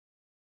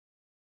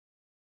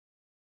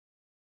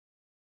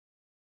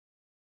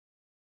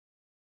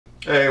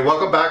Hey,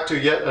 welcome back to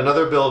yet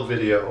another build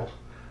video.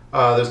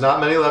 There's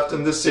not many left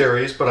in this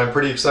series, but I'm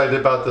pretty excited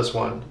about this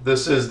one.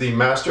 This is the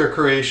Master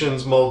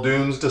Creations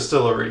Muldoon's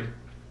Distillery.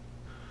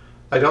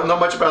 I don't know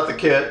much about the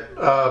kit,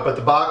 but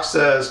the box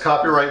says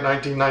copyright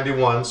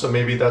 1991, so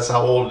maybe that's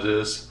how old it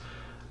is.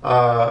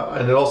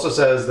 And it also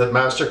says that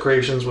Master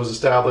Creations was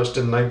established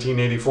in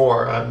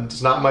 1984, and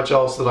there's not much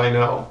else that I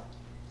know.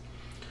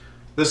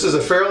 This is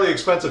a fairly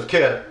expensive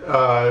kit.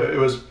 It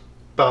was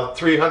about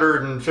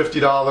 $350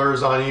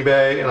 on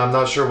eBay, and I'm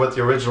not sure what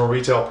the original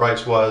retail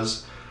price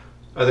was.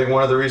 I think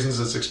one of the reasons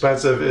it's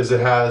expensive is it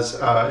has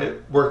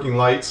working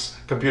lights,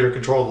 computer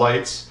controlled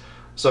lights,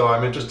 so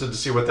I'm interested to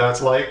see what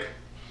that's like.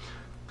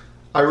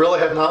 I really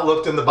have not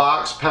looked in the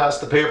box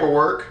past the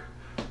paperwork,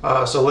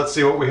 so let's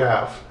see what we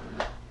have.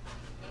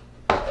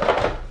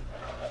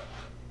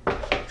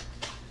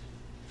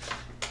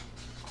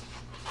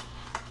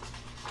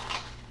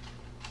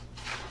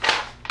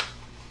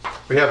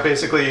 We have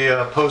basically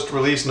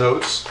post-release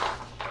notes,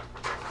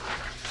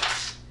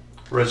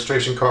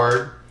 registration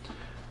card,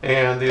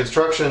 and the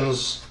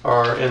instructions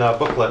are in a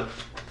booklet,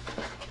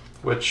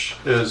 which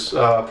is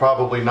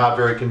probably not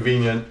very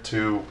convenient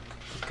to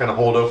kind of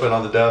hold open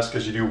on the desk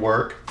as you do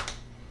work.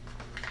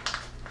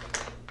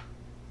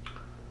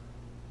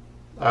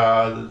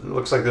 It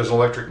looks like there's an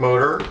electric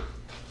motor.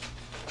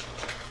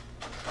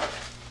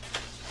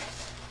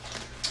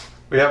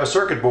 We have a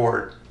circuit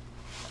board.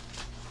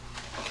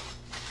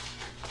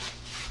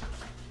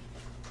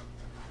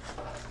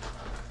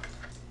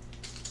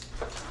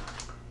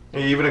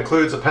 It even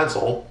includes a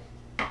pencil,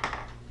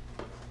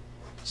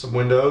 some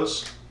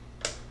windows,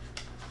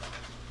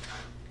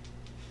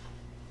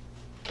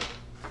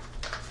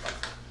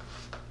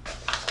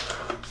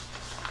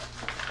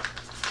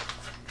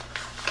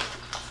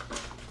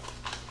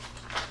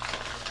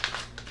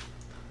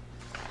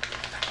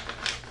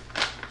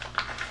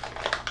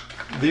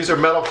 these are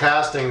metal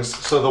castings,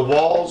 so the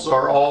walls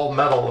are all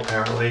metal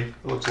apparently.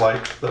 It looks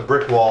like the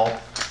brick wall,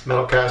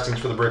 metal castings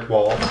for the brick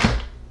wall.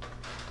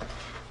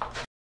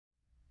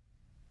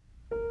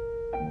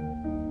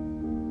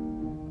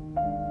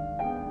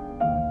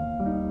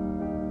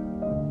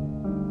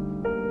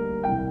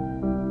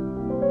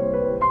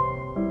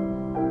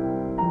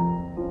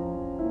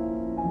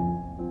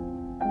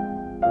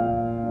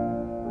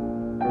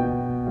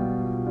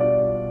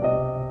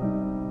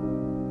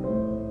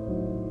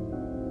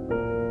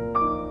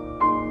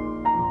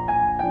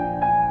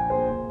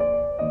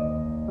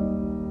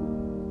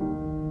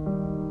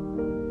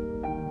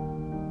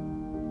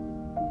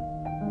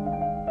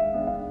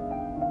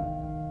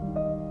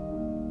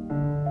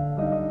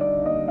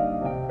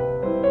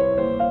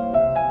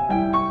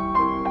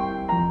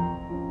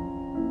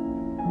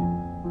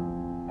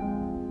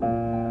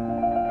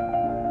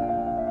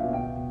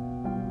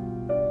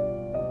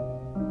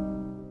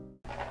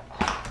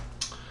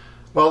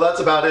 Well, that's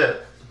about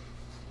it.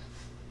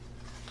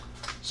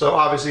 So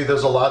obviously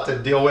there's a lot to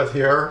deal with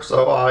here,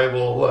 so I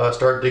will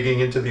start digging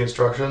into the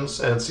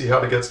instructions and see how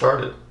to get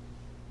started.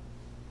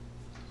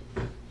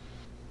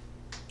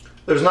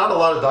 There's not a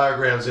lot of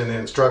diagrams in the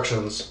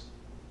instructions,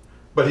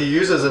 but he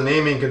uses a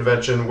naming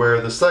convention where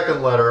the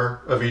second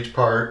letter of each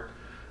part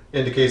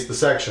indicates the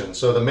section.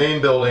 So the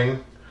main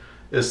building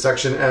is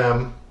section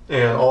M,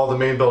 and all the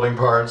main building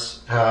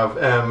parts have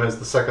M as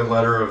the second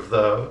letter of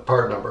the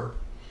part number.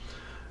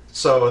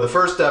 So the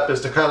first step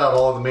is to cut out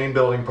all of the main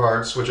building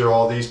parts, which are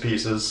all these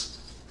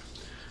pieces.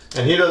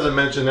 And he doesn't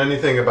mention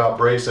anything about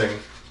bracing,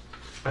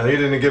 and he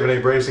didn't give any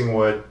bracing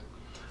wood.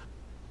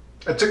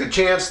 I took a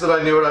chance that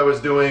I knew what I was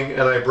doing,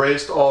 and I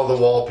braced all the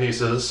wall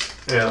pieces,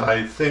 and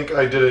I think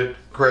I did it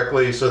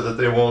correctly so that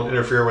they won't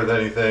interfere with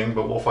anything,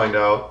 but we'll find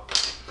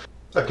out.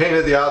 I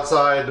painted the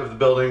outside of the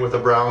building with a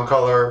brown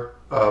color,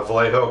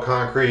 Vallejo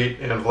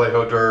concrete and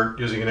Vallejo dirt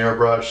using an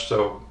airbrush,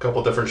 so a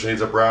couple different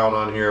shades of brown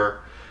on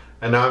here.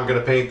 And now I'm going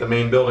to paint the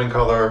main building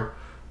color,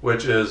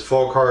 which is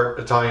Folk Art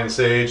Italian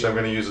Sage. I'm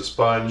going to use a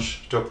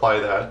sponge to apply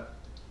that.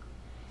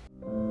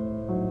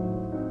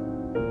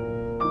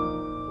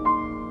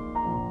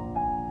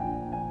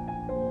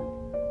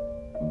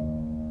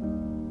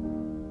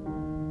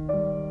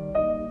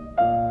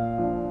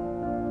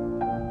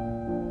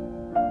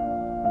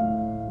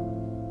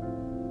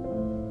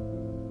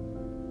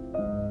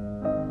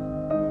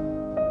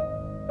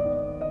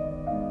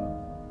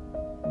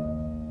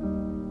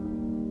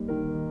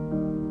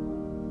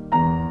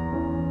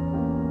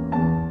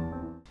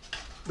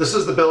 This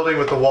is the building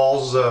with the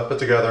walls put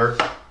together,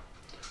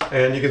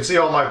 and you can see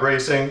all my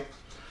bracing,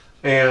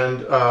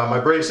 and my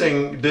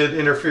bracing did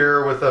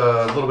interfere with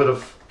a little bit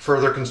of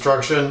further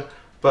construction,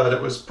 but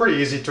it was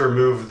pretty easy to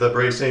remove the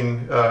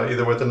bracing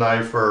either with a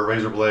knife or a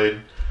razor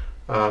blade,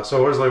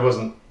 so it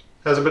really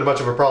hasn't been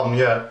much of a problem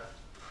yet.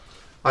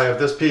 I have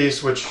this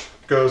piece which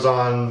goes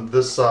on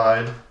this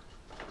side.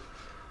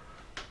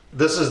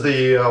 This is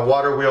the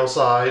water wheel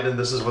side, and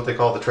this is what they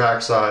call the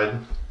track side.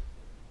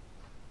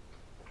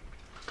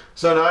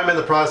 So now I'm in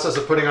the process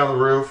of putting on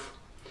the roof.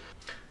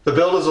 The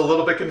build is a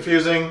little bit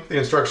confusing. The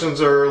instructions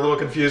are a little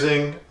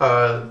confusing.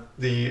 Some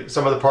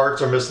of the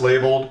parts are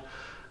mislabeled.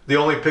 The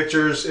only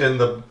pictures in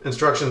the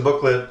instruction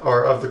booklet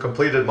are of the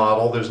completed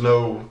model. There's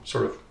no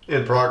sort of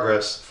in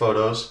progress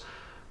photos.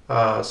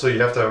 So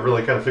you have to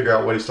really kind of figure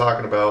out what he's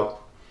talking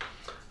about.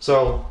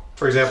 So,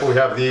 for example, we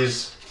have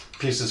these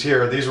pieces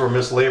here. These were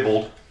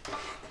mislabeled,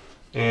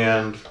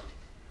 and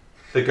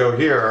they go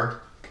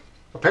here.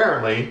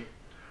 Apparently,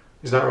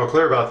 he's not real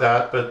clear about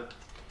that, but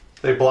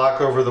they block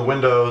over the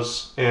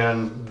windows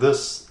and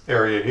this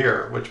area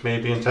here, which may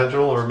be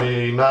intentional or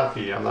may not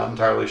be. I'm not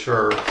entirely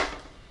sure.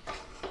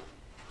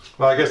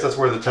 Well, I guess that's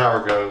where the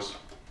tower goes.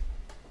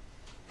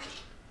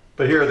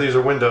 But here, these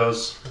are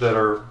windows that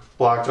are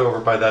blocked over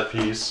by that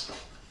piece.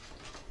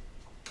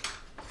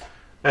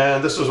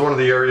 And this was one of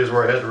the areas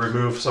where I had to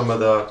remove some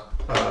of the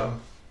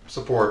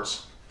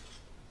supports.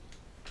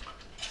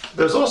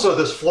 There's also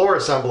this floor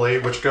assembly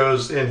which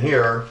goes in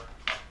here,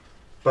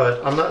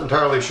 but I'm not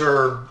entirely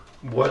sure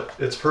what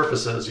its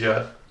purpose is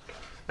yet.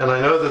 And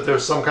I know that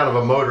there's some kind of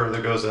a motor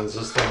that goes into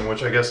this thing,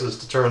 which I guess is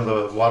to turn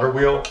the water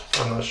wheel.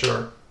 I'm not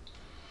sure.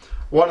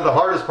 One of the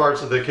hardest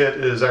parts of the kit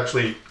is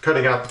actually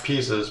cutting out the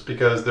pieces,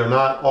 because they're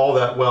not all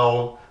that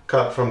well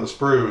cut from the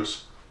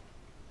sprues.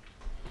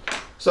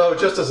 So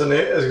just as an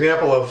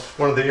example of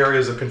one of the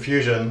areas of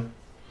confusion,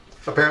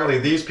 apparently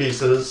these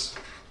pieces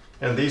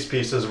and these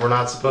pieces were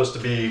not supposed to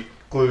be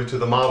glued to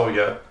the model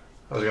yet.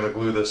 I was going to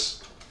glue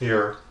this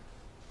here.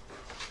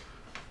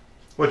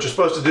 What you're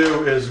supposed to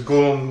do is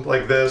glue them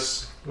like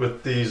this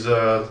with these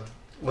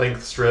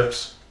length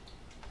strips,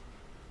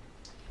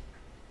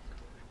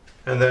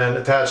 and then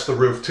attach the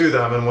roof to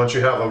them, and once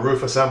you have a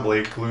roof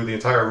assembly, glue the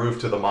entire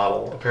roof to the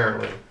model,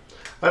 apparently.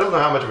 I don't know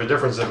how much of a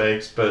difference it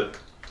makes, but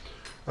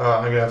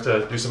I'm going to have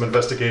to do some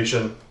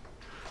investigation.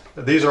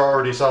 These are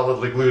already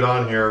solidly glued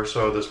on here,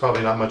 so there's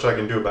probably not much I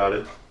can do about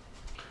it.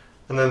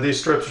 And then these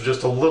strips are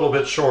just a little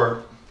bit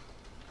short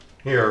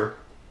here.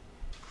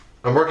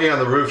 I'm working on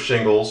the roof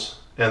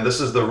shingles, and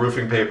this is the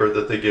roofing paper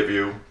that they give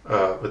you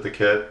with the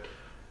kit.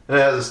 And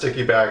it has a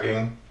sticky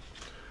backing.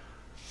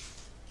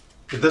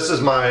 This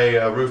is my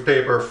roof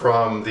paper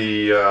from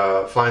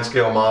the Fine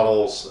Scale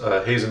Models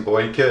Hayes and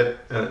Boyd kit,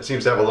 and it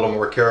seems to have a little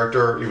more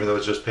character, even though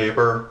it's just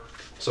paper.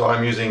 So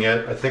I'm using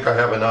it. I think I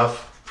have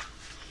enough.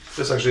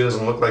 This actually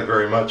doesn't look like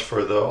very much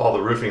for all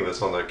the roofing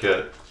that's on the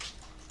kit.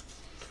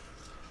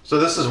 So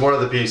this is one of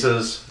the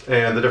pieces,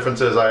 and the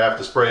difference is I have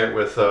to spray it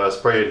with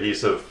spray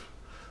adhesive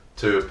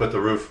to put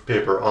the roof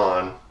paper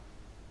on.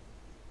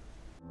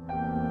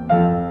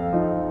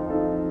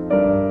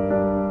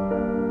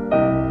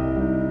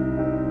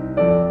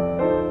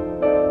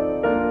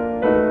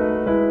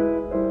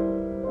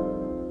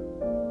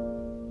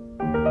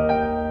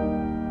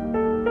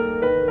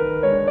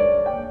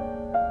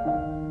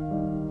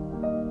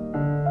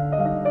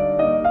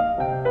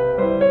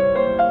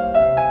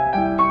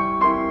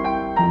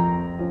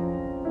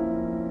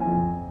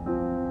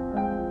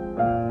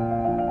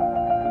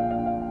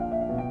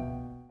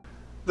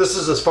 This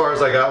is as far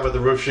as I got with the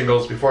roof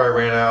shingles before I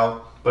ran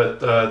out, but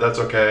that's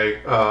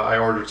okay. I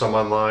ordered some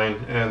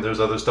online, and there's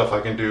other stuff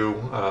I can do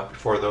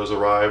before those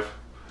arrive.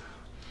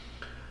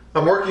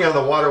 I'm working on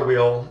the water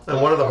wheel,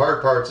 and one of the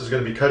hard parts is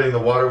going to be cutting the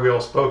water wheel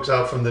spokes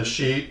out from this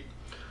sheet.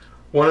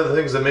 One of the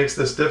things that makes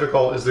this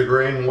difficult is the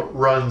grain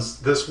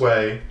runs this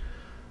way,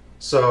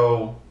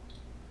 so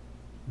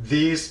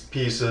these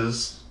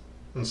pieces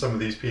and some of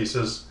these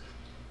pieces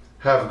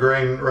have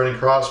grain running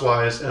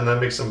crosswise, and that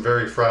makes them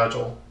very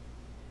fragile.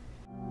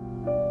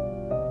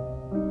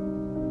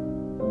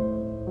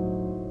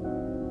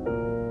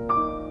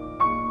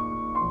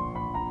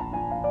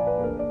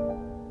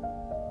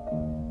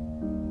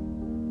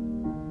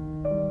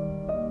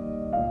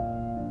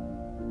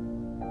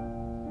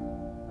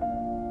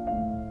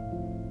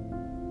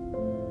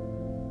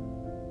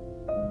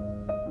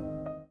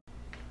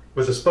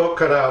 With the spoke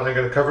cut out, I'm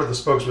going to cover the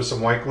spokes with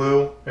some white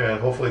glue, and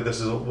hopefully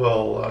this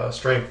will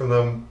strengthen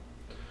them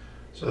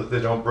so that they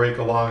don't break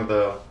along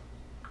the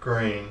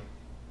grain.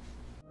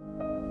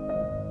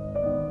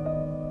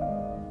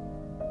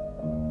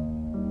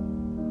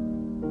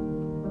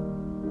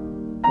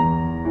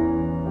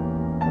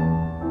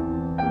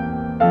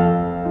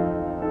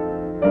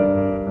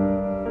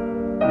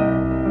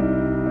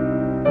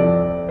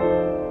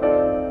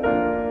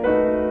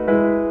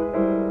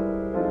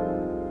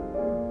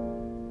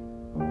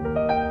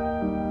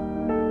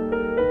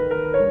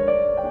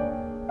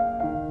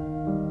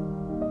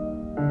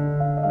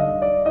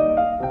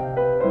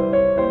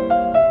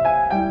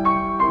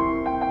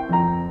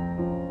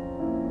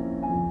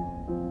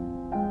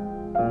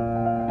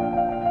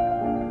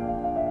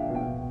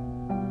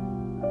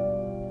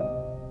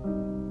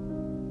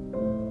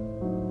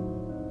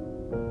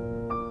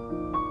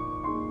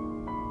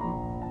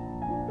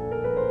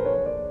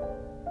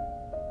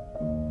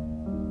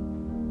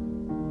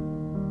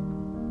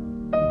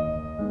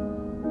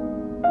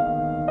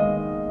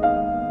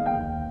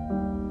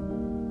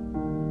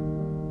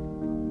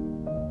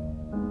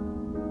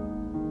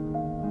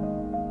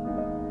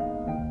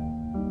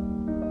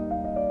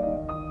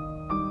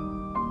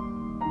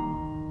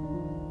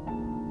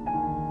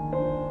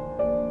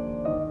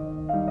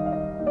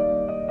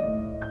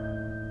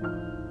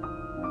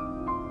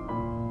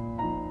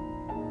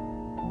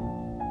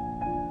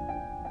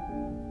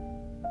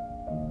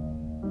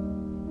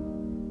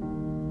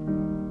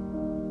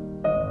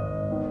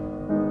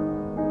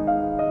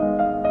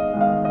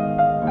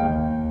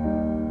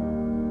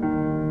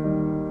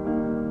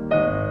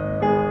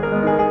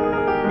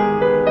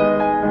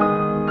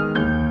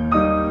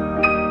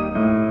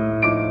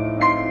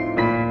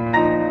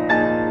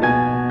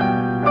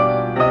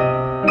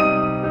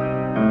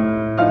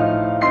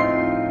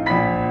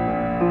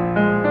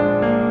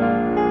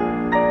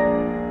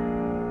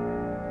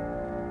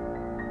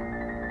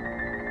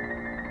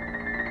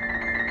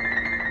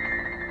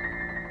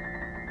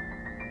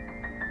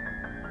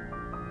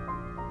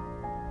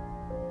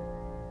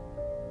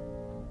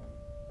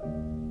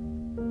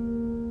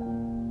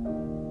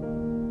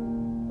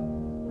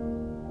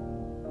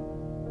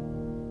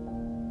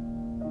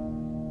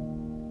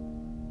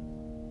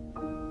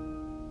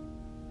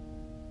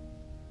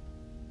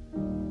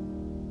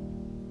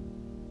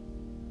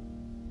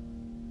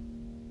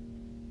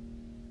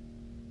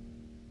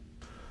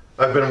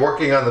 I've been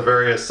working on the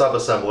various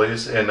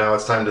sub-assemblies, and now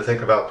it's time to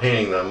think about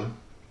painting them.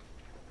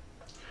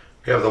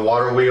 We have the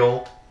water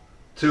wheel,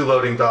 2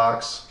 loading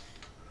docks,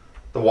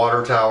 the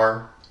water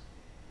tower,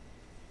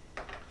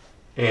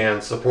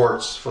 and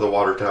supports for the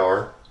water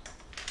tower.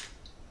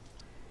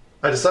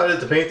 I decided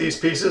to paint these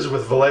pieces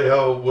with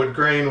Vallejo wood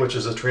grain, which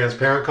is a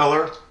transparent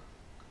color.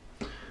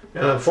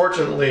 And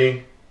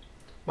unfortunately,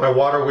 my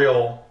water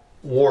wheel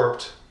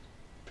warped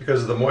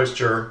because of the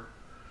moisture,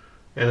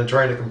 and in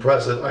trying to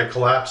compress it, I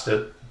collapsed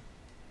it.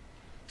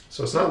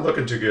 So it's not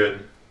looking too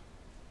good.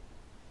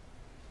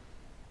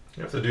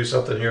 You have to do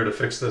something here to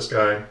fix this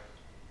guy.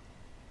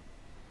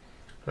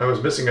 I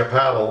was missing a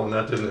paddle and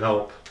that didn't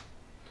help.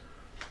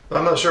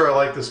 I'm not sure I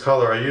like this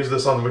color. I used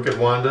this on Wicked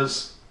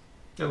Wandas.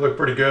 It looked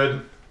pretty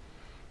good.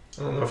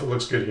 I don't know if it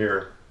looks good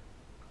here.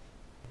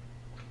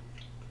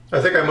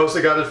 I think I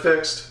mostly got it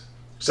fixed,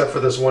 except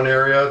for this one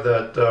area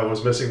that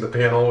was missing the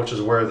panel, which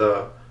is where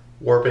the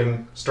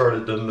warping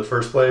started in the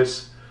first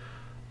place.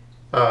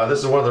 This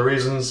is one of the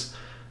reasons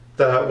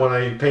that when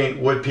I paint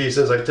wood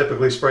pieces, I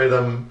typically spray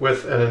them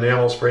with an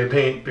enamel spray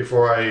paint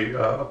before I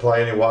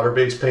apply any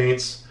water-based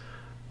paints.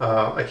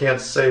 I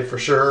can't say for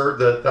sure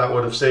that that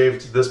would have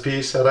saved this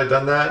piece had I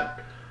done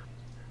that.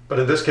 But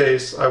in this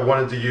case, I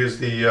wanted to use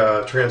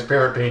the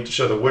transparent paint to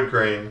show the wood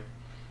grain.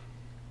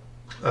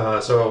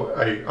 So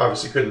I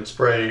obviously couldn't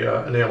spray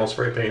enamel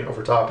spray paint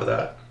over top of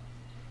that.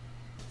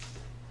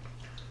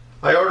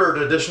 I ordered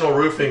additional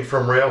roofing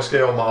from Rail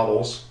Scale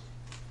Models,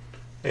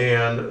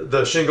 and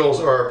the shingles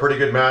are a pretty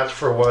good match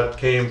for what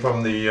came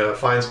from the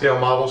Fine Scale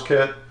Models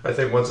kit. I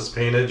think once it's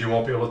painted, you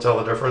won't be able to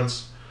tell the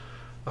difference.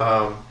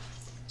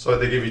 So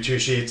they give you 2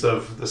 sheets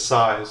of this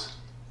size.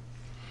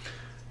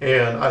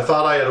 And I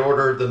thought I had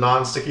ordered the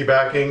non-sticky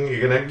backing. You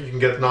can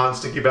get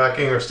non-sticky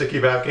backing or sticky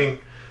backing.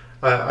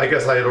 I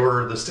guess I had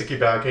ordered the sticky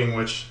backing,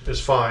 which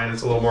is fine.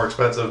 It's a little more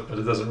expensive, but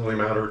it doesn't really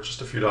matter. It's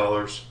just a few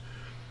dollars.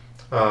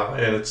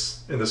 And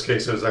it's, in this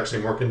case, it was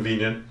actually more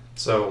convenient.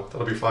 So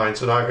that'll be fine.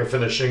 So now I can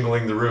finish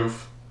shingling the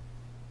roof.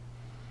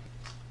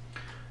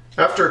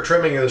 After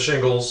trimming the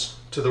shingles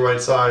to the right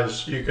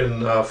size, you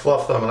can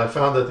fluff them. And I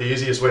found that the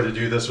easiest way to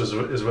do this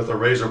is with a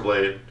razor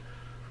blade.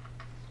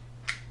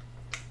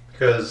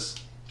 Because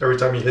every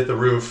time you hit the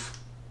roof,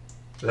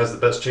 it has the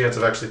best chance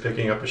of actually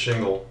picking up a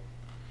shingle.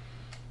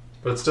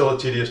 But it's still a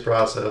tedious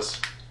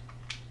process.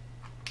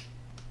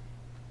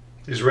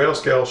 These rail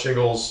scale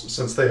shingles,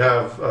 since they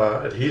have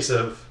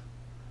adhesive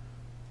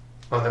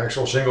on the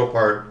actual shingle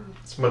part,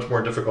 it's much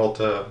more difficult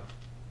to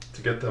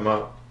get them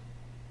up.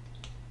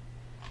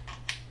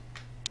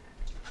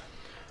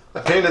 I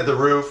painted the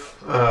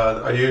roof.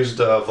 I used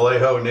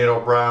Vallejo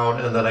NATO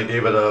Brown, and then I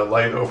gave it a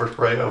light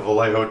overspray of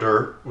Vallejo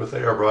Dirt with the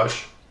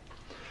airbrush.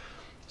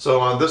 So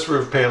on this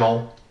roof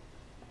panel,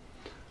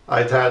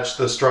 I attached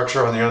the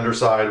structure on the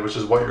underside, which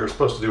is what you're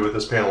supposed to do with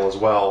this panel as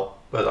well,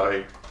 but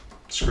I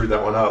screwed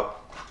that one up.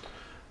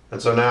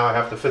 And so now I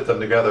have to fit them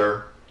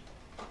together.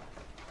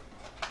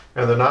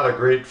 And they're not a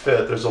great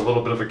fit. There's a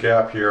little bit of a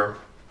gap here.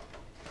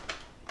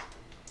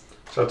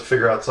 So I have to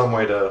figure out some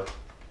way to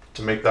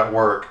make that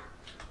work.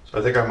 So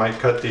I think I might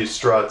cut these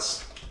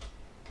struts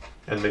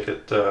and make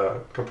it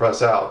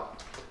compress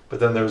out. But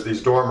then there's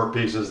these dormer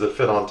pieces that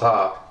fit on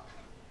top.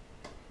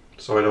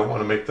 So I don't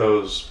want to make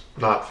those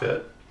not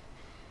fit.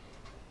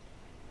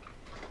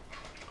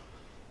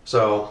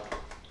 So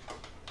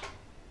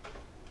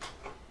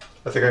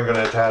I think I'm going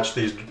to attach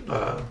these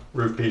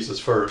roof pieces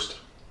first.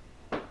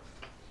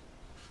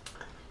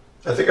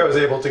 I think I was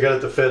able to get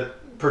it to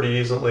fit pretty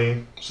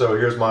easily. So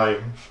here's my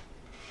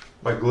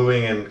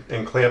gluing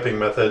and clamping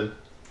method.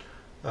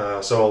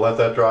 So I'll let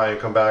that dry and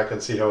come back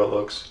and see how it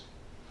looks.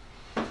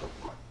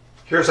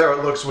 Here's how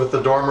it looks with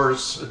the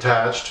dormers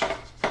attached,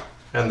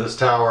 and this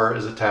tower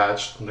is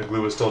attached and the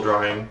glue is still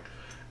drying.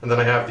 And then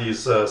I have these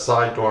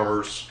side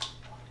dormers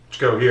which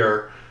go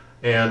here.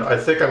 And I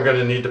think I'm going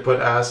to need to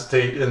put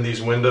acetate in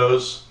these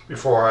windows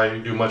before I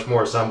do much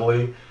more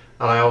assembly.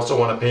 And I also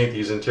want to paint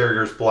these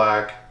interiors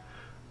black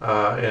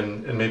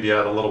and maybe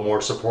add a little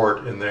more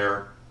support in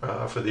there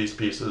for these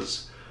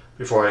pieces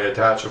before I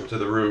attach them to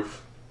the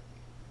roof.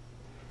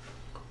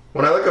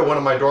 When I look at one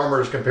of my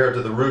dormers compared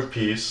to the roof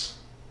piece,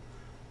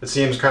 it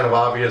seems kind of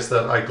obvious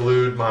that I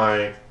glued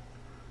my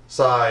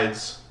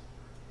sides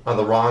on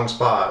the wrong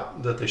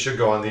spot, that they should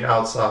go on the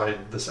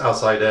outside, this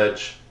outside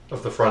edge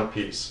of the front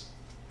piece.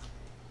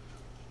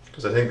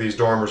 Because I think these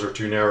dormers are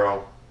too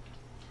narrow,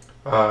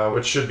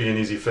 which should be an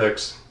easy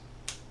fix.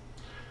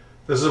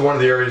 This is one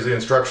of the areas the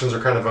instructions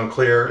are kind of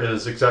unclear,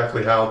 is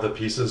exactly how the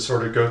pieces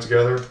sort of go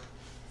together.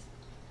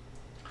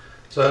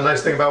 So the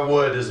nice thing about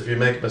wood is if you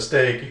make a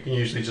mistake, you can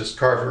usually just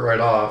carve it right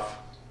off.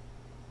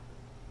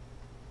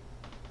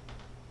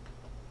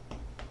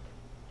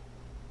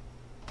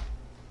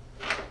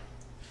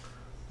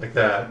 Like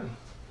that.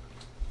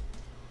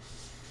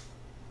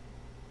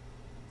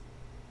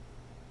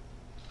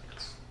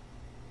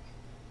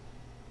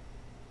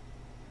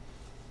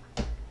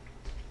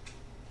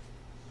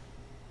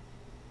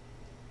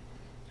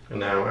 And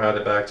now add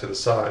it back to the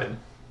side.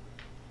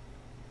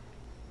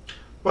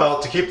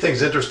 Well, to keep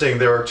things interesting,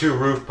 there are two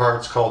roof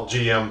parts called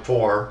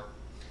GM4,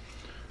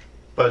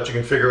 but you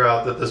can figure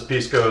out that this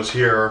piece goes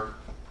here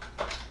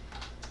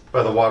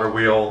by the water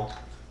wheel,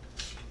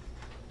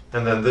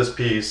 and then this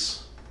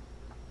piece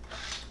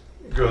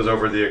goes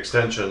over the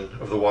extension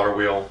of the water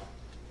wheel.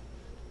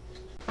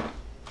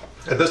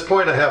 At this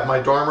point I have my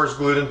dormers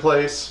glued in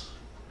place,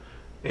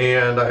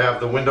 and I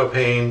have the window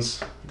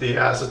panes, the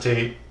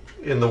acetate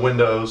in the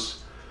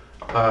windows,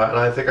 and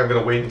I think I'm going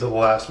to wait until the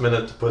last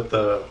minute to put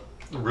the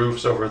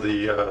roofs over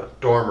the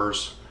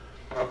dormers.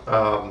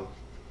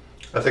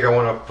 I think I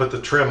want to put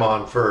the trim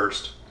on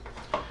first.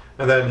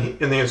 And then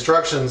in the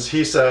instructions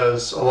he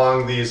says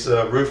along these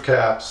roof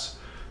caps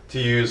to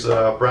use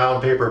a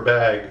brown paper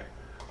bag.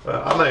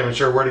 I'm not even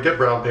sure where to get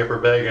brown paper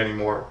bag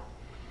anymore.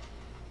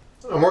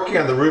 I'm working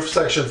on the roof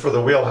section for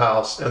the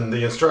wheelhouse, and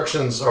the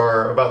instructions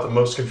are about the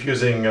most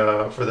confusing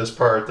for this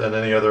part than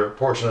any other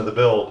portion of the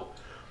build.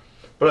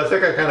 But I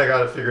think I kind of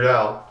got it figured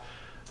out.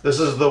 This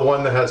is the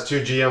one that has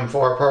two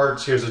GM4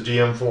 parts. Here's a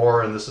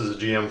GM4 and this is a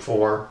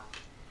GM4.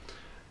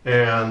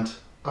 And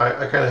I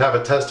kind of have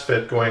a test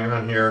fit going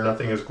on here.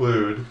 Nothing is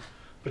glued.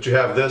 But you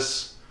have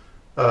this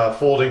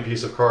folding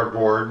piece of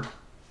cardboard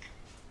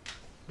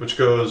which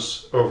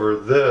goes over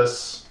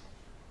this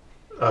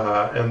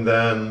and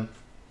then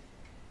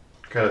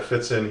kind of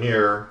fits in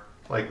here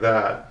like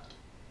that.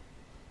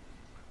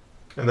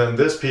 And then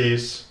this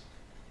piece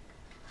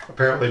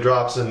apparently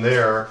drops in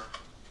there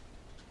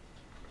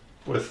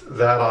with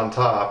that on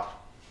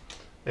top,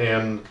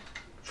 and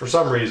for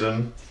some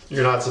reason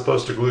you're not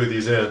supposed to glue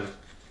these in.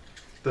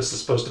 This is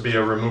supposed to be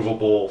a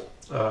removable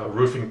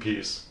roofing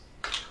piece.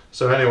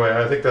 So anyway,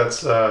 I think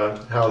that's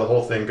how the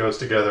whole thing goes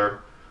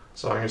together.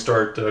 So I'm going to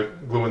start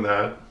gluing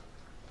that.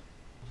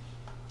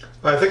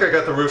 I think I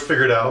got the roof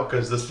figured out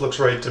because this looks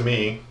right to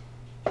me.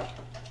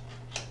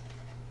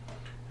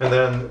 And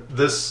then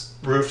this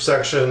roof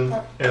section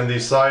and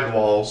these side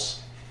walls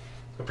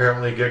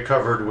apparently get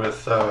covered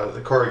with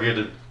the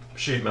corrugated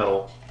sheet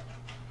metal.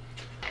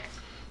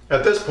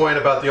 At this point,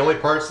 about the only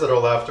parts that are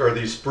left are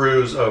these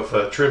sprues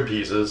of trim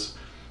pieces,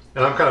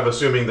 and I'm kind of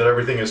assuming that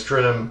everything is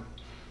trim,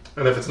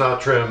 and if it's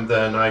not trim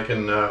then I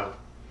can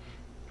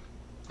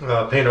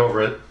paint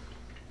over it.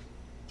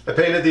 I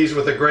painted these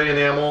with a gray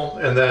enamel,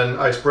 and then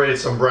I sprayed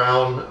some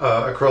brown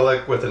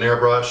acrylic with an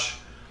airbrush,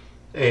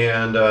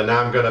 and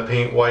now I'm going to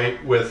paint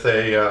white with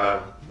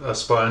a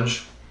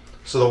sponge.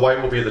 So the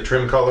white will be the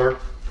trim color.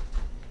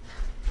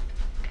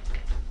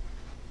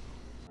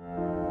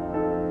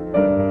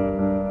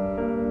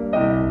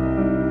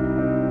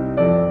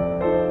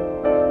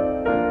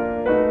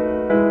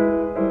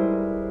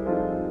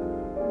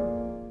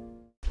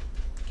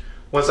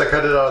 Once I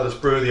cut it out of the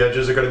sprue, the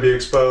edges are going to be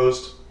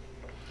exposed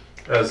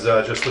as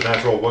just the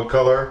natural wood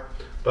color,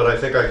 but I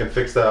think I can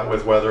fix that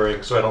with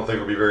weathering, so I don't think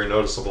it'll be very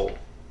noticeable.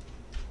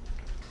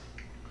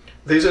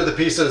 These are the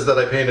pieces that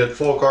I painted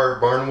folk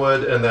art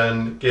barnwood and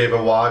then gave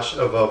a wash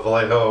of a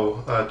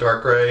Vallejo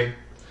dark gray,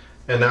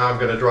 and now I'm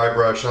going to dry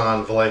brush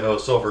on Vallejo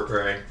silver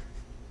gray.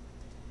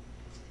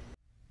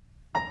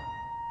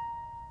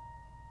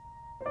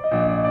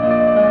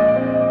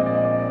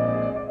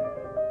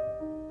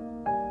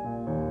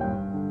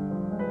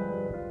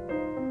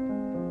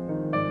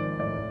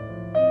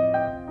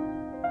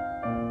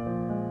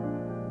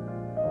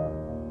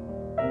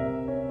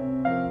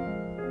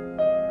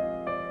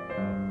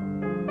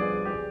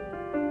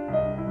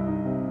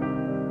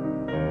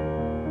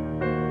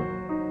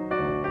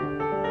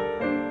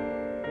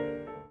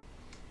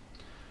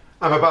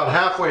 I'm about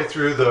halfway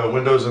through the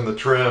windows and the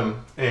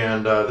trim,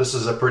 and this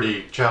is a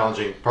pretty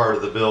challenging part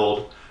of the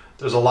build.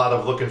 There's a lot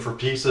of looking for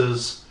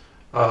pieces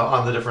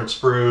on the different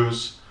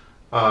sprues.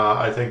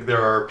 I think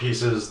there are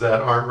pieces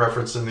that aren't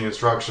referenced in the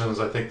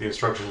instructions. I think the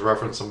instructions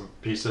reference some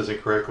pieces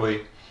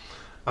incorrectly.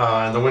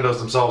 And the windows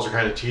themselves are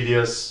kind of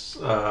tedious.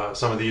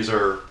 Some of these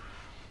are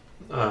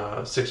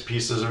 6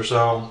 pieces or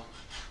so.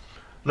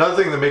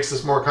 Another thing that makes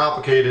this more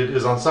complicated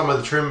is on some of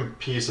the trim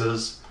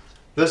pieces,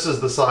 this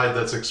is the side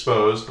that's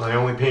exposed. I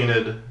only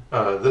painted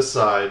this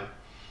side,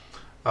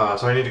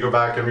 so I need to go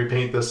back and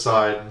repaint this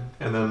side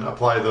and then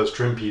apply those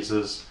trim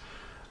pieces.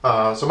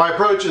 So my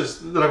approach is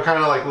that I'm kind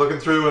of like looking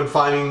through and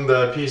finding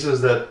the pieces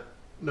that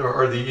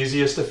are the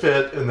easiest to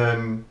fit, and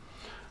then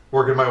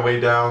working my way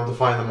down to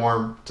find the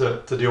more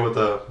to deal with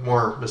the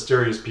more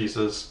mysterious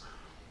pieces.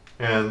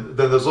 And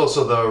then there's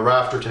also the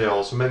rafter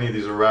tails. Many of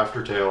these are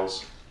rafter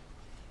tails.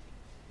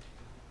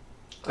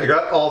 I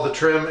got all the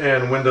trim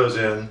and windows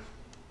in,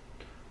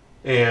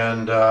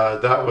 and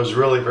that was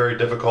really very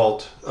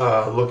difficult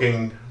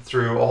looking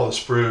through all the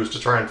sprues to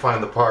try and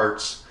find the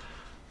parts,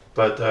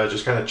 but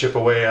just kind of chip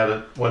away at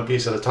it one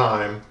piece at a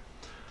time.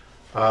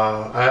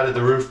 I added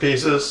the roof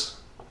pieces,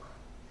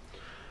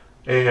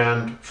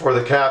 and for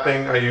the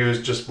capping I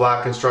used just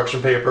black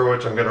construction paper,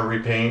 which I'm going to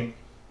repaint.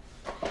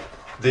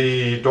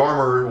 The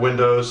dormer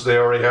windows, they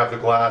already have the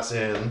glass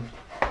in.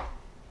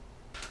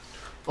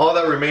 All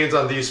that remains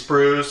on these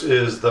sprues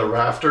is the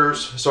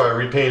rafters, so I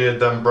repainted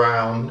them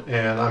brown,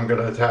 and I'm going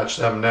to attach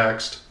them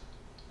next.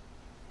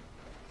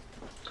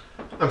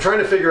 I'm trying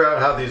to figure out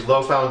how these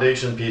low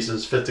foundation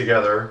pieces fit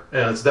together,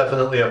 and it's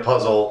definitely a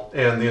puzzle,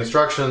 and the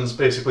instructions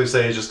basically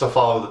say just to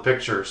follow the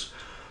pictures.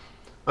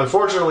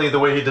 Unfortunately, the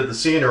way he did the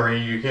scenery,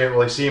 you can't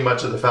really see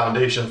much of the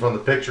foundation from the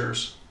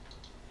pictures.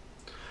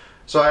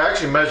 So I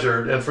actually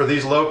measured, and for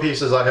these low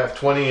pieces I have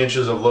 20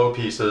 inches of low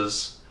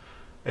pieces,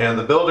 and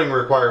the building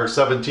requires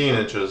 17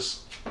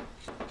 inches.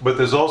 But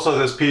there's also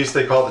this piece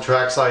they call the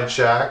trackside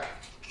shack,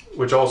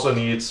 which also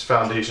needs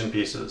foundation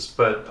pieces,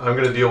 but I'm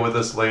going to deal with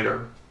this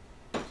later.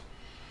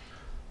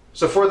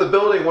 So for the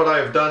building, what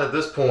I've done at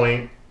this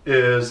point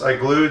is I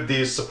glued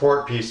these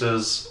support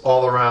pieces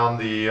all around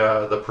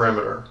the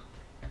perimeter.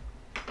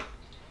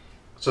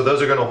 So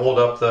those are going to hold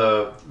up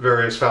the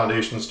various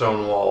foundation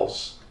stone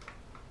walls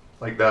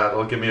like that.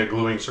 It'll give me a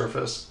gluing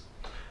surface.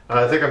 And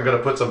I think I'm going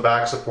to put some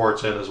back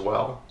supports in as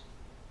well.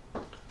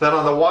 Then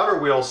on the water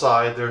wheel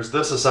side, there's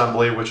this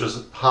assembly which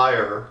is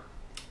higher,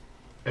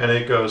 and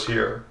it goes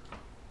here.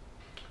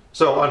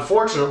 So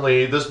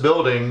unfortunately, this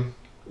building,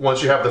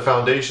 once you have the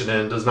foundation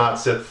in, does not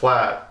sit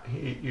flat.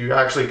 You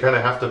actually kind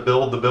of have to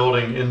build the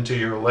building into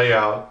your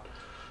layout.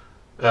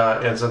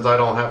 And since I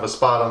don't have a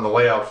spot on the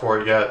layout for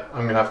it yet,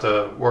 I'm going to have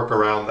to work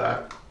around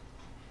that.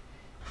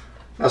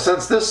 Now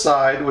since this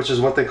side, which is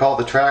what they call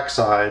the track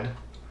side,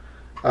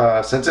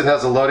 since it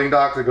has a loading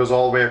dock that goes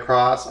all the way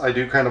across, I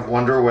do kind of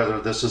wonder whether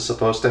this is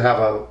supposed to have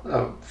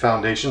a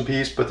foundation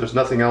piece, but there's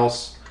nothing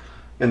else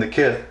in the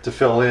kit to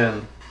fill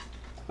in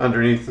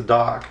underneath the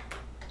dock.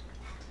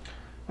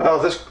 Well,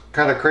 this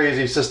kind of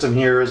crazy system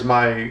here is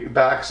my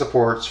back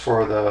supports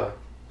for the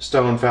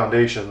stone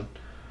foundation.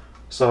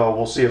 So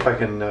we'll see if I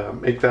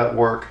can make that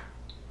work.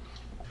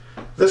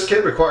 This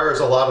kit requires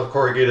a lot of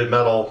corrugated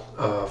metal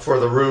for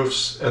the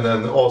roofs, and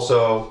then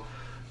also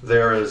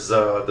there is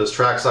this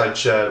trackside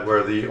shed where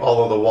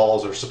all of the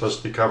walls are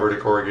supposed to be covered in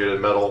corrugated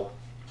metal.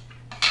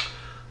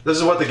 This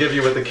is what they give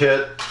you with the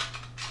kit.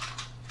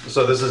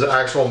 So this is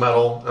actual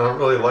metal. I don't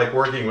really like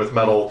working with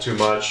metal too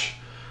much,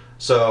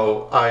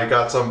 so I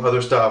got some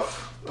other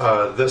stuff.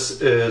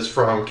 This is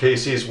from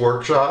Casey's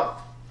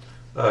workshop,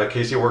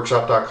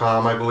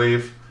 caseyworkshop.com, I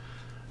believe.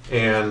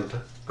 And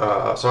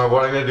so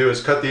what I'm going to do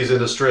is cut these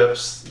into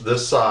strips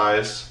this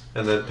size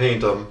and then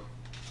paint them.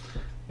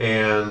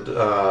 And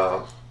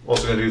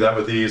also going to do that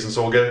with these, and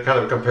so we'll get kind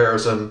of a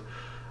comparison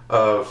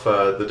of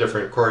the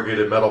different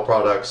corrugated metal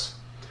products.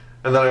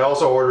 And then I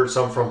also ordered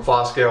some from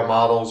Foscale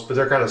Models, but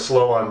they're kind of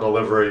slow on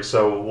delivery,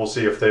 so we'll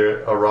see if they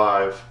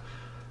arrive.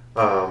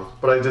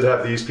 But I did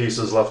have these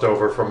pieces left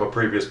over from a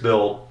previous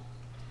build.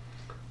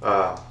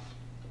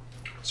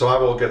 So I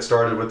will get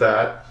started with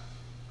that.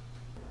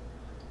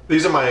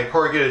 These are my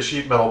corrugated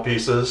sheet metal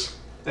pieces,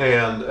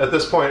 and at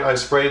this point I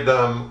sprayed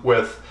them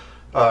with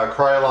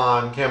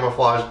Krylon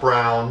Camouflage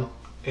Brown,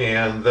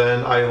 and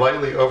then I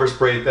lightly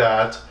oversprayed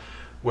that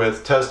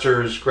with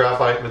Testor's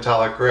Graphite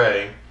Metallic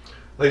Gray.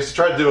 I used to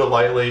try to do it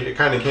lightly. It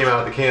kind of came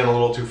out of the can a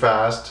little too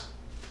fast,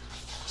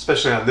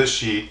 especially on this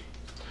sheet.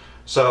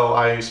 So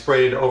I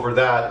sprayed over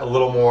that a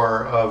little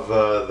more of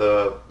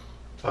the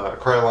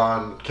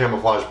Krylon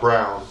Camouflage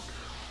Brown.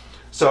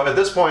 So at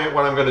this point,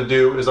 what I'm going to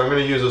do is I'm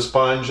going to use a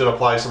sponge and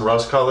apply some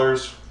rust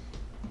colors.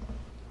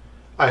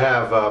 I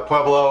have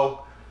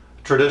Pueblo,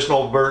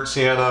 Traditional Burnt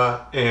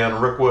Sienna,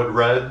 and Rookwood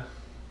Red.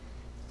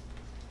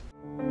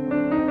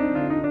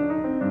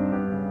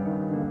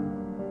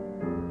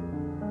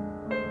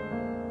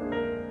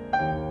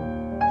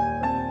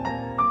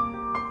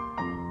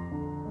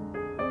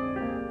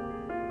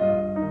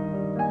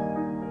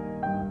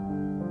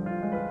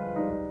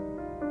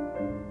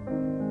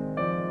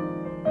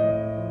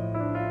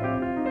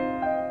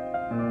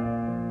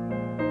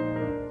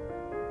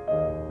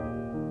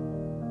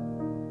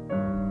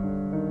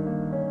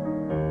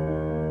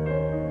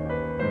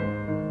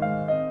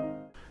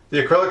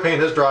 The acrylic paint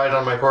has dried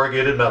on my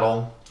corrugated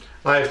metal.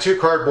 I have 2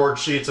 cardboard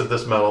sheets of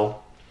this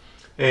metal,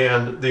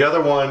 and the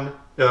other one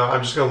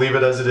I'm just going to leave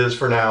it as it is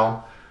for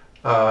now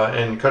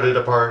and cut it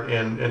apart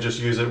and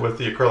just use it with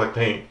the acrylic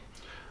paint.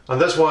 On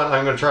this one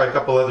I'm going to try a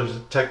couple other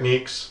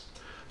techniques.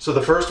 So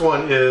the first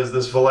one is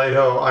this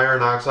Vallejo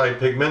iron oxide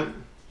pigment,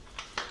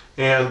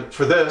 and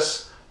for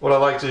this what I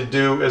like to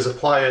do is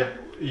apply it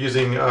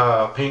using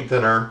paint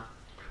thinner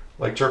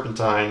like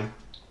turpentine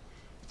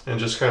and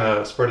just kind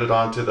of spread it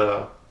onto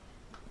the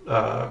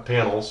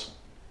panels.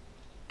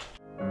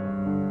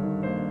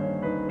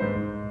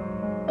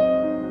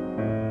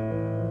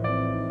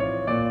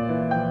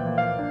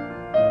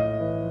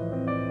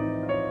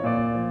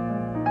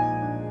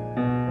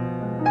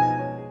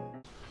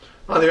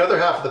 On the other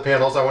half of the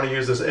panels, I want to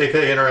use this AK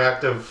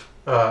Interactive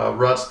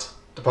rust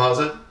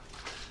deposit,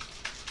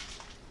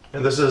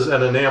 and this is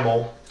an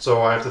enamel,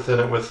 so I have to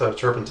thin it with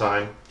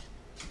turpentine.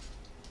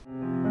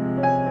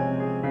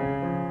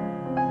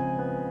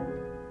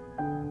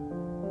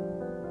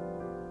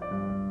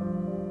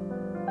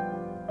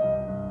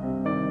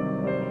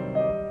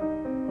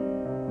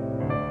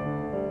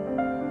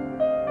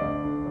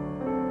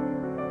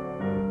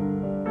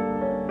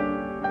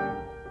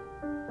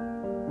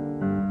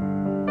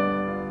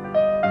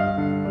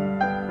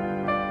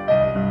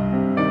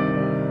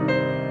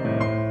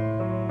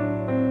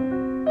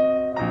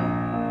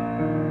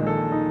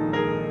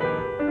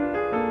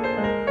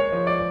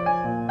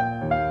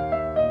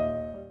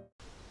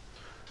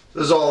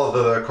 This is all of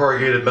the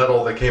corrugated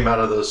metal that came out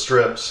of those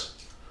strips.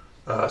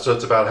 So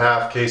it's about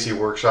half Casey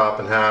Workshop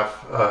and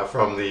half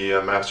from the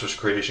Masters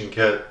Creation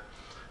Kit.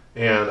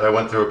 And I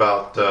went through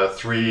about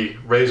 3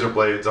 razor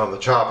blades on the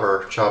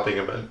chopper, chopping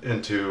them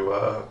into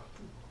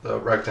the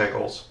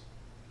rectangles.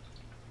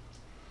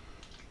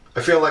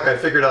 I feel like I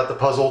figured out the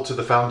puzzle to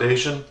the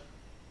foundation.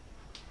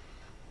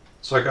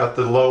 So I got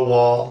the low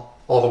wall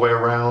all the way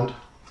around.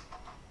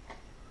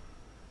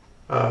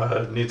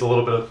 It needs a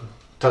little bit of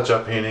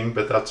touch-up painting,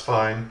 but that's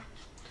fine.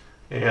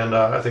 And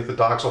I think the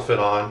docks will fit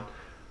on.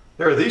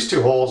 There are these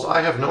 2 holes.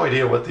 I have no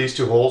idea what these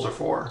 2 holes are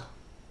for.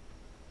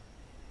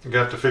 You're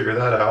gonna have to figure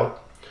that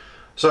out.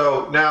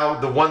 So now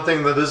the one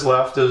thing that is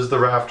left is the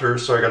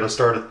rafters, so I gotta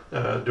start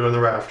doing the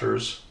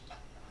rafters.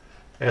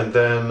 And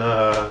then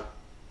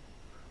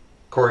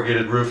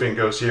corrugated roofing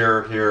goes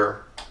here,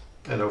 here,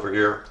 and over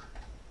here.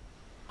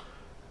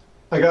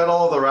 I got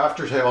all the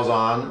rafter tails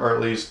on, or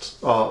at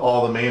least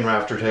all the main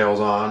rafter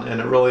tails on,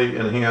 and it really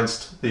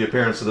enhanced the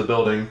appearance of the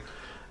building.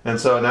 And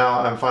so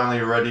now I'm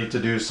finally ready to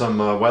do some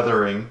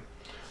weathering.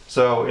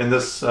 So in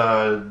this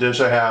dish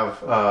I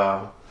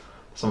have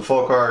some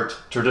folk art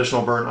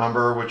traditional burnt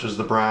umber, which is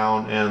the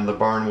brown, and the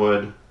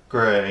barnwood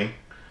gray.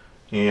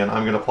 And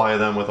I'm going to apply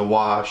them with a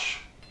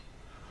wash.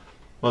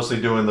 Mostly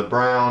doing the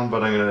brown,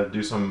 but I'm going to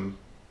do some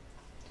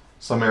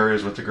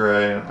areas with the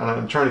gray. And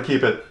I'm trying to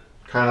keep it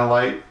kind of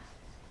light.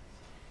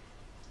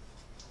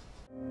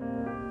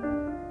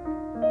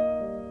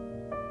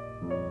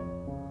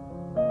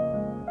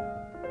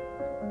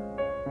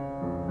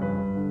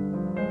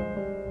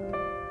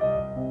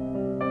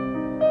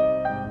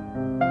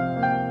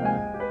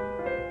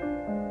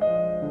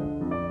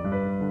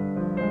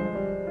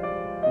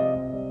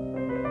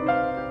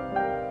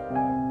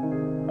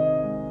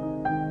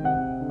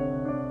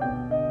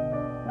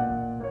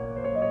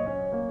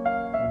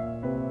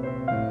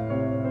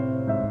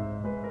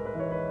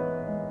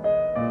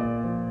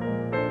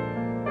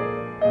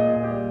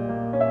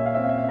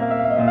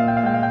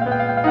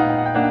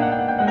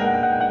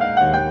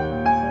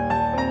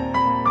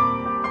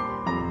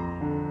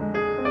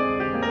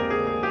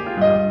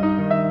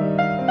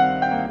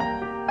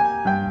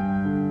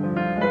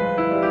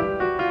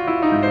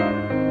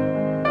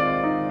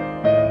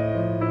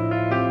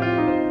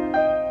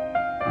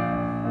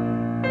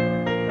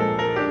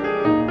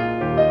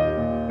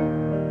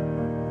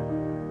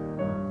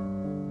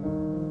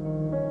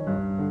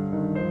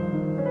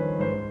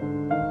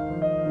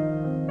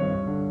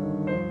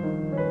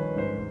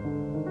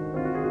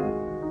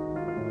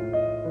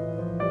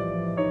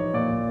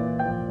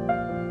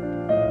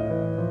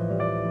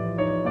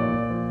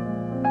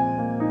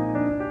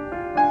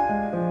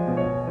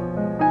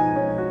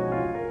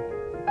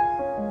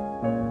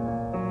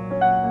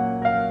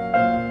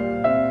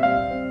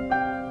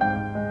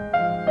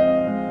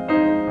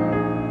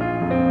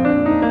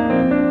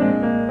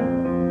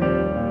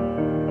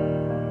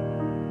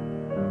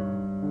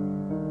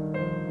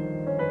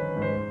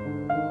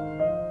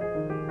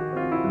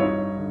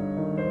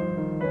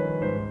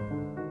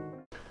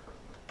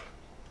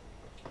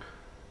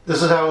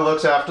 This is how it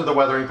looks after the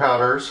weathering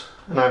powders,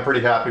 and I'm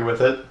pretty happy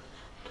with it.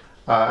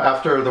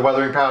 After the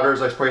weathering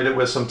powders, I sprayed it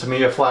with some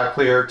Tamiya flat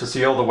clear to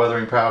seal the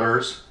weathering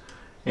powders.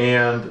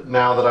 And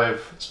now that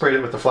I've sprayed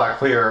it with the flat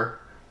clear,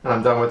 and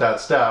I'm done with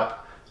that step,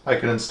 I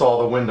can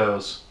install the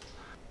windows.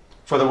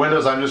 For the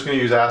windows, I'm just going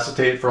to use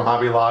acetate from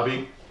Hobby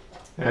Lobby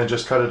and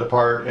just cut it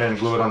apart and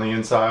glue it on the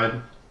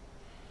inside.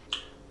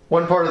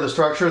 One part of the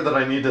structure that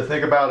I need to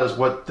think about is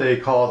what they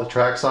call the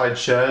trackside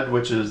shed,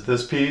 which is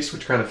this piece,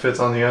 which kind of fits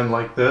on the end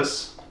like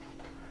this.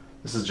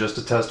 This is just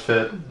a test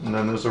fit, and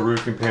then there's a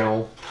roofing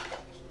panel.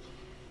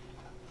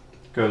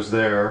 Goes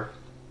there.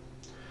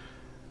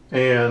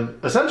 And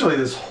essentially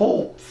this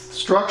whole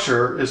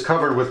structure is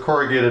covered with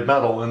corrugated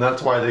metal, and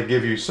that's why they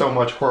give you so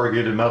much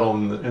corrugated metal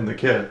in the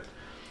kit.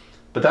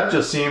 But that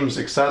just seems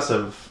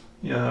excessive.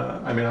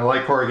 Yeah, I mean, I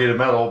like corrugated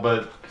metal,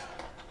 but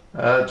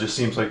that just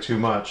seems like too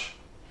much.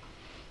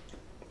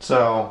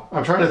 So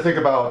I'm trying to think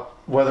about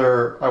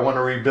whether I want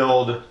to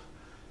rebuild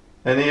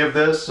any of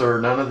this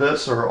or none of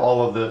this or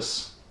all of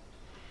this,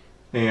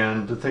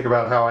 and to think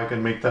about how I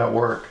can make that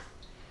work.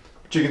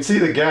 But you can see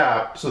the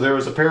gap. So there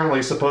was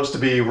apparently supposed to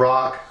be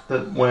rock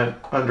that went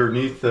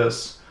underneath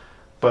this,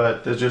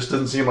 but it just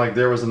didn't seem like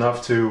there was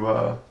enough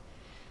to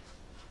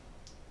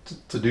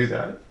do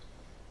that.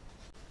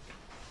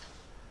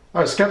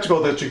 I was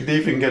skeptical that you could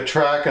even get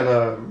track in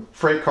a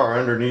freight car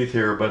underneath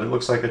here, but it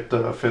looks like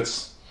it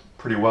fits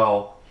pretty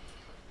well.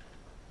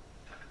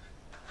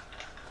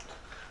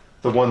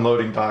 The one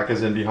loading dock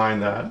is in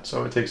behind that,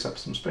 so it takes up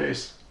some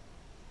space.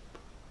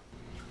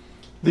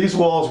 These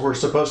walls were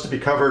supposed to be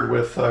covered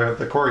with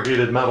the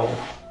corrugated metal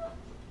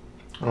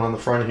on the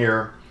front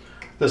here.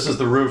 This is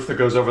the roof that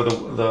goes over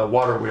the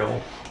water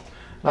wheel.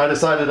 I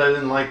decided I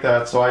didn't like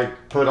that, so I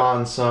put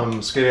on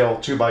some scale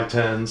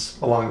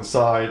 2x10s along the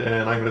side,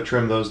 and I'm going to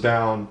trim those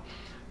down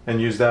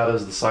and use that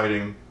as the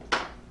siding.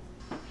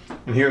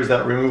 And here's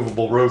that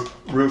removable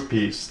roof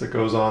piece that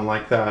goes on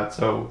like that.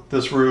 So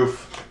this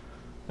roof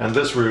and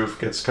this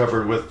roof gets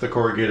covered with the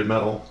corrugated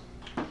metal.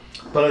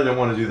 but I didn't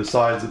want to do the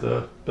sides of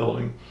the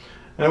building.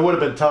 And it would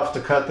have been tough to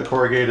cut the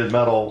corrugated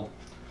metal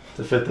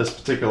to fit this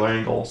particular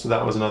angle, so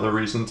that was another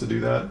reason to do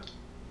that.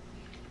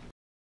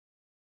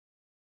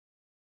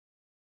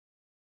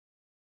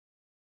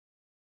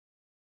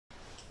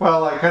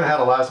 Well, I kind of had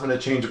a last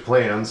minute change of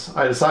plans.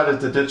 I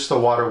decided to ditch the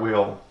water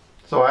wheel.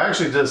 So I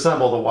actually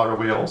disassembled the water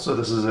wheel, so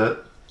this is it.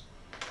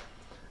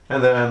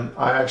 And then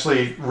I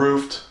actually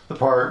roofed the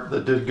part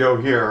that did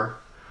go here.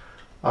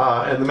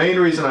 And the main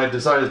reason I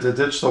decided to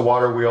ditch the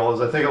water wheel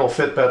is I think it'll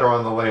fit better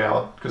on the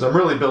layout, because I'm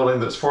really building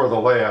this for the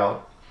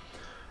layout.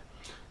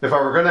 If I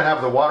were going to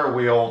have the water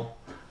wheel,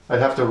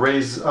 I'd have to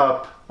raise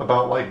up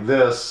about like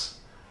this,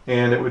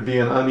 and it would be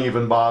an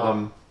uneven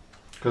bottom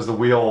because the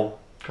wheel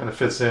kind of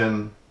fits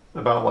in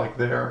about like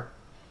there.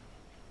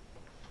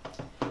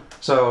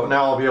 So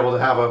now I'll be able to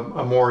have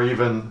a more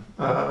even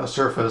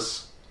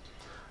surface.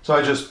 So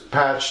I just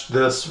patched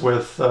this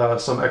with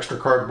some extra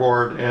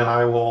cardboard, and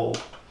I will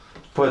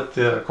put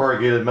the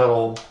corrugated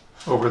metal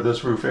over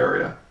this roof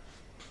area.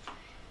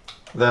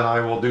 Then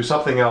I will do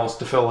something else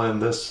to fill in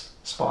this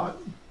spot.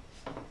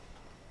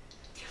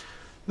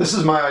 This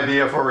is my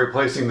idea for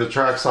replacing the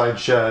trackside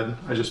shed.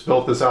 I just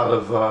built this out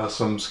of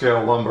some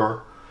scale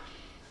lumber.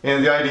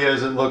 And the idea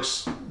is it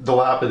looks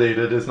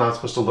dilapidated. It's not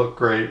supposed to look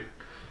great.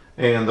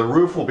 And the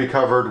roof will be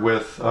covered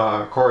with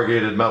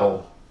corrugated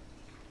metal.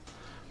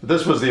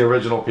 This was the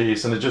original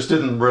piece, and it just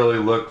didn't really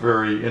look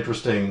very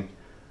interesting.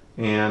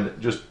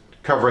 And just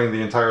covering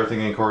the entire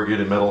thing in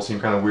corrugated metal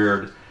seemed kind of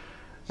weird.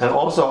 And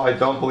also, I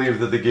don't believe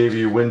that they gave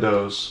you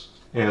windows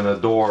and a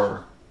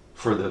door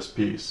for this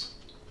piece.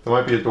 There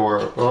might be a door,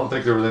 but I don't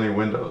think there was any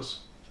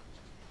windows.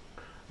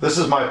 This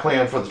is my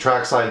plan for the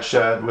trackside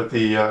shed with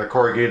the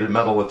corrugated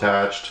metal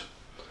attached.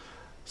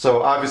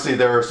 So obviously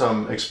there are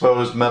some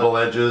exposed metal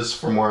edges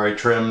from where I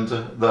trimmed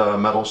the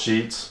metal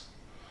sheets.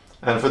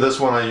 And for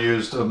this one I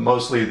used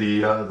mostly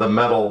the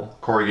metal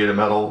corrugated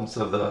metal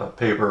instead of the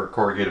paper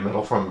corrugated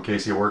metal from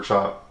Casey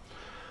Workshop.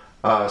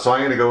 So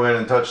I'm going to go in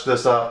and touch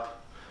this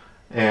up,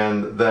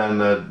 and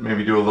then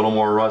maybe do a little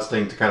more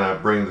rusting to kind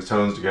of bring the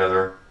tones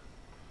together.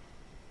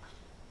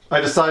 I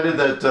decided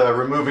that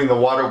removing the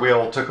water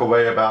wheel took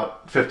away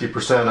about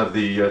 50% of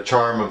the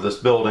charm of this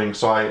building,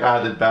 so I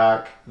added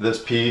back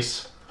this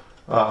piece.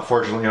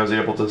 Fortunately I was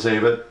able to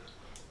save it.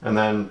 And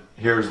then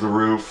here's the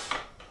roof,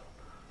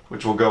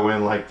 which will go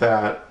in like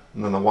that,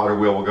 and then the water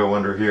wheel will go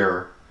under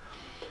here.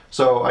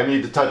 So I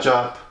need to touch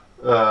up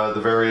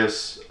the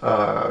various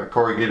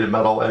corrugated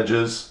metal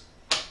edges.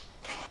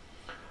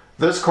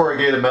 This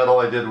corrugated metal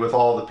I did with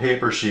all the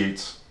paper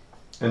sheets,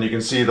 and you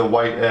can see the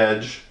white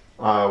edge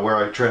where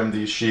I trimmed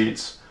these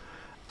sheets.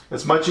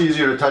 It's much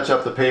easier to touch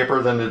up the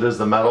paper than it is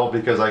the metal,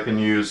 because I can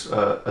use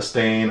a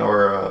stain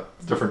or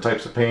different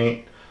types of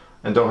paint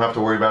and don't have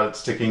to worry about it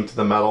sticking to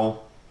the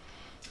metal.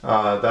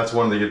 That's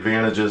one of the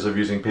advantages of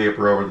using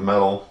paper over the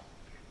metal.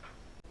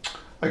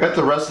 I got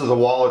the rest of the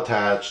wall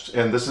attached,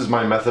 and this is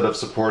my method of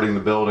supporting the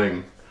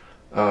building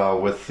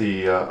with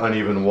the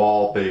uneven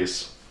wall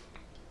base.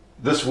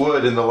 This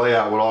wood in the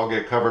layout would all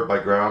get covered by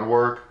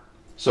groundwork,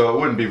 so it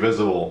wouldn't be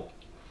visible.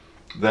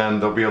 Then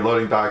there'll be a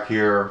loading dock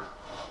here,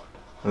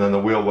 and then the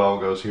wheel well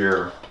goes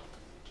here.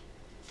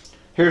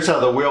 Here's how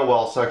the wheel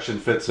well section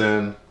fits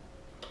in.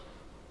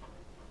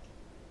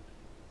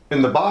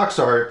 In the box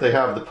art, they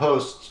have the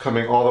posts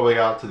coming all the way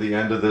out to the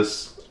end of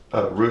this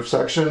roof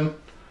section,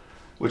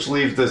 which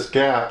leaves this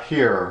gap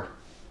here.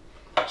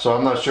 So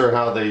I'm not sure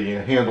how they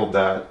handled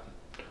that.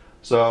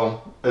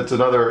 So it's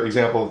another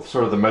example of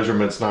sort of the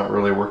measurements not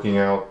really working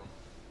out.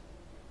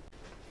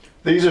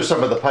 These are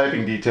some of the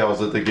piping details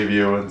that they give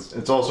you, and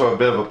it's also a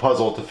bit of a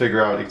puzzle to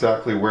figure out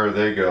exactly where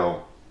they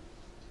go.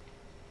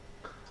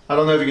 I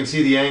don't know if you can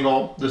see the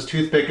angle. This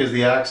toothpick is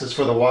the axis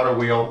for the water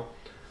wheel,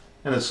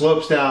 and it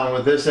slopes down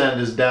with this end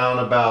is down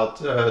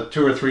about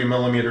 2 or 3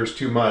 millimeters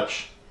too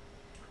much.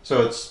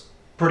 So it's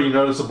pretty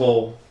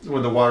noticeable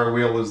when the water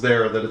wheel is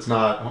there that it's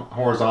not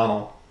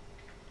horizontal.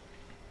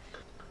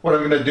 What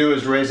I'm going to do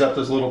is raise up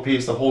this little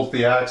piece that holds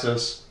the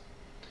axis.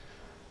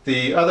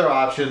 The other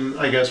option,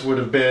 I guess, would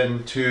have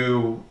been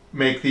to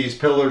make these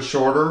pillars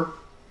shorter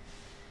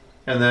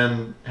and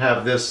then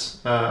have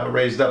this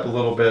raised up a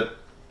little bit.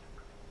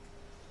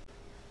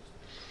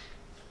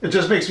 It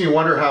just makes me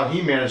wonder how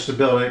he managed to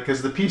build it,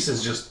 because the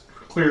pieces just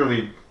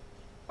clearly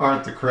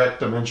aren't the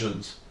correct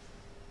dimensions.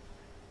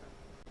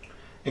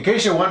 In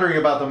case you're wondering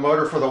about the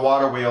motor for the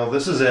water wheel,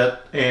 this is it,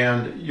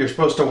 and you're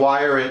supposed to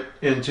wire it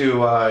into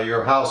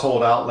your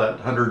household outlet,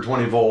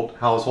 120 volt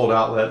household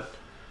outlet.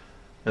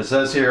 It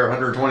says here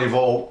 120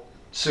 volt,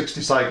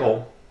 60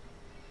 cycle,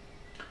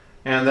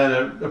 and then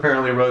it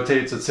apparently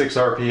rotates at 6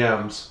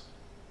 RPMs.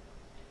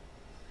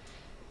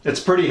 It's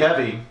pretty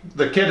heavy.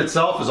 The kit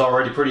itself is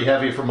already pretty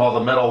heavy from all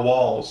the metal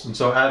walls, and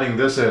so adding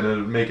this in, it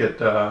would make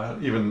it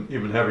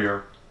even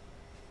heavier.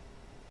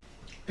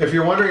 If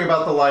you're wondering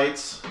about the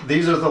lights,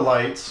 these are the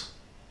lights,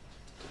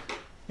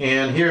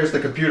 and here's the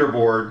computer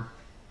board.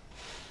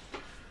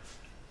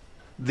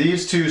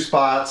 These two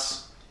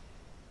spots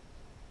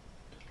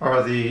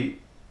are the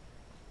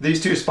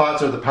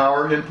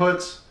power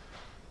inputs,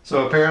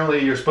 So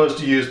apparently you're supposed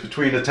to use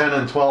between a 10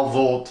 and 12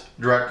 volt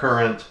direct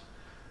current,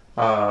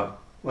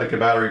 like a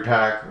battery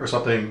pack or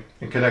something,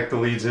 and connect the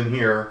leads in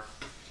here.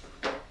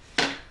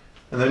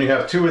 And then you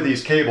have two of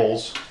these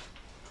cables.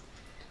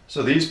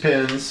 So these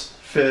pins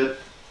fit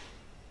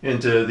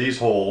into these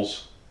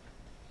holes.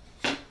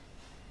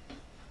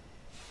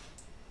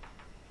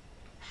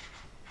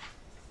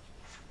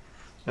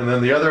 And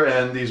then the other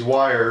end, these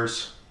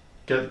wires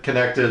get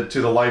connected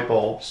to the light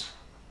bulbs.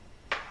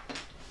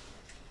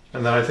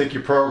 And then I think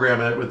you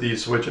program it with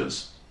these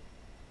switches.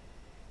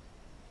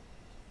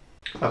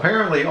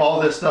 Apparently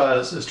all this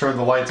does is turn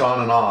the lights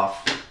on and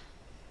off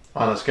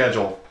on a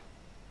schedule.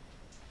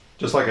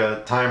 Just like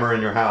a timer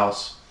in your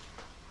house.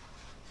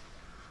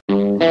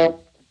 Well,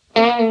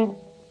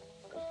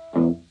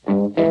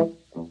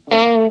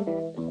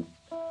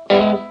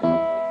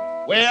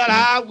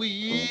 I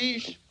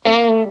wish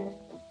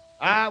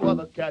I was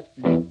a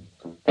catfish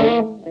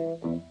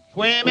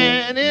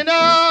swimming in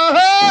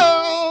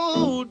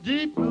a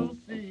deep blue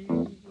sea.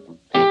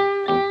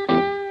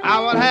 I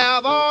would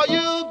have all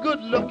you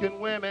good-looking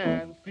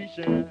women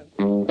fishing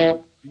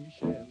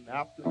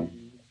after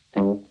me,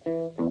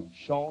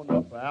 showing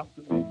up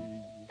after me,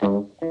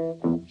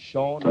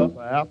 showing up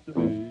after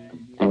me.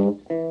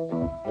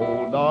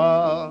 Oh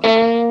Lord,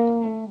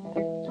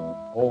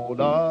 oh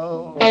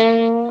Lord,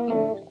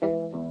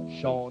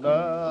 showing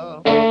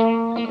up.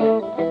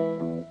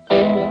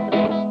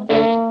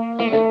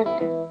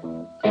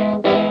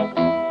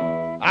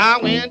 I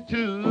went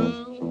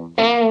to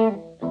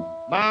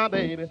my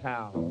baby's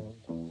house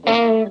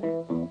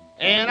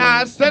and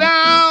I sat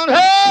down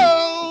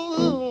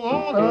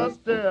on her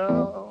step.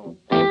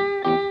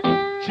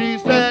 She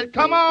said,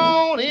 come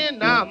on in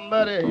now,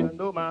 buddy, you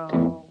know my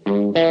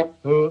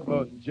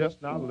husband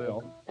just now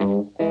left.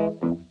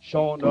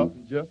 Showing up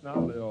and just now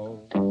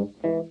left.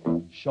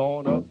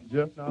 Showing up and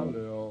just now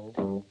left.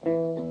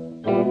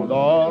 Oh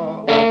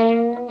Lord,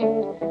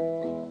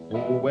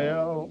 oh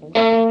well,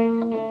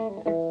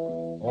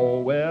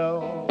 oh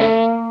well.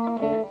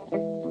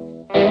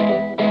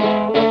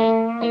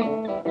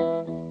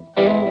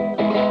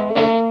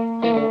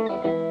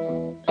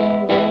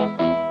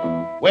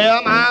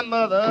 Well, my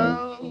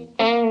mother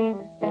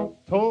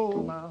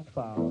told my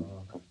father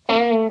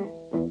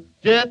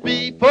just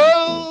before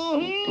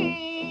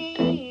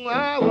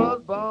I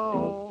was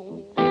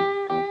born,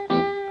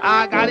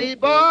 I got a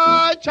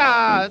boy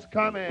child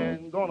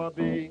coming, he gonna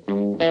be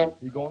a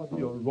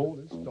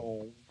rolling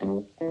stone.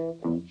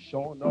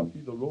 Sure enough,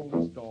 he's a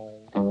rolling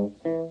stone.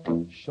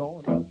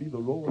 Sure enough, he's a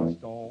rolling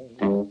stone.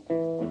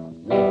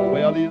 Oh,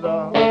 well, he's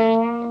a,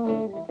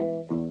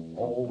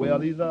 oh, well,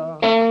 he's a,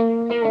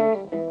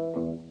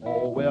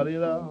 oh, well, he's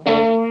a.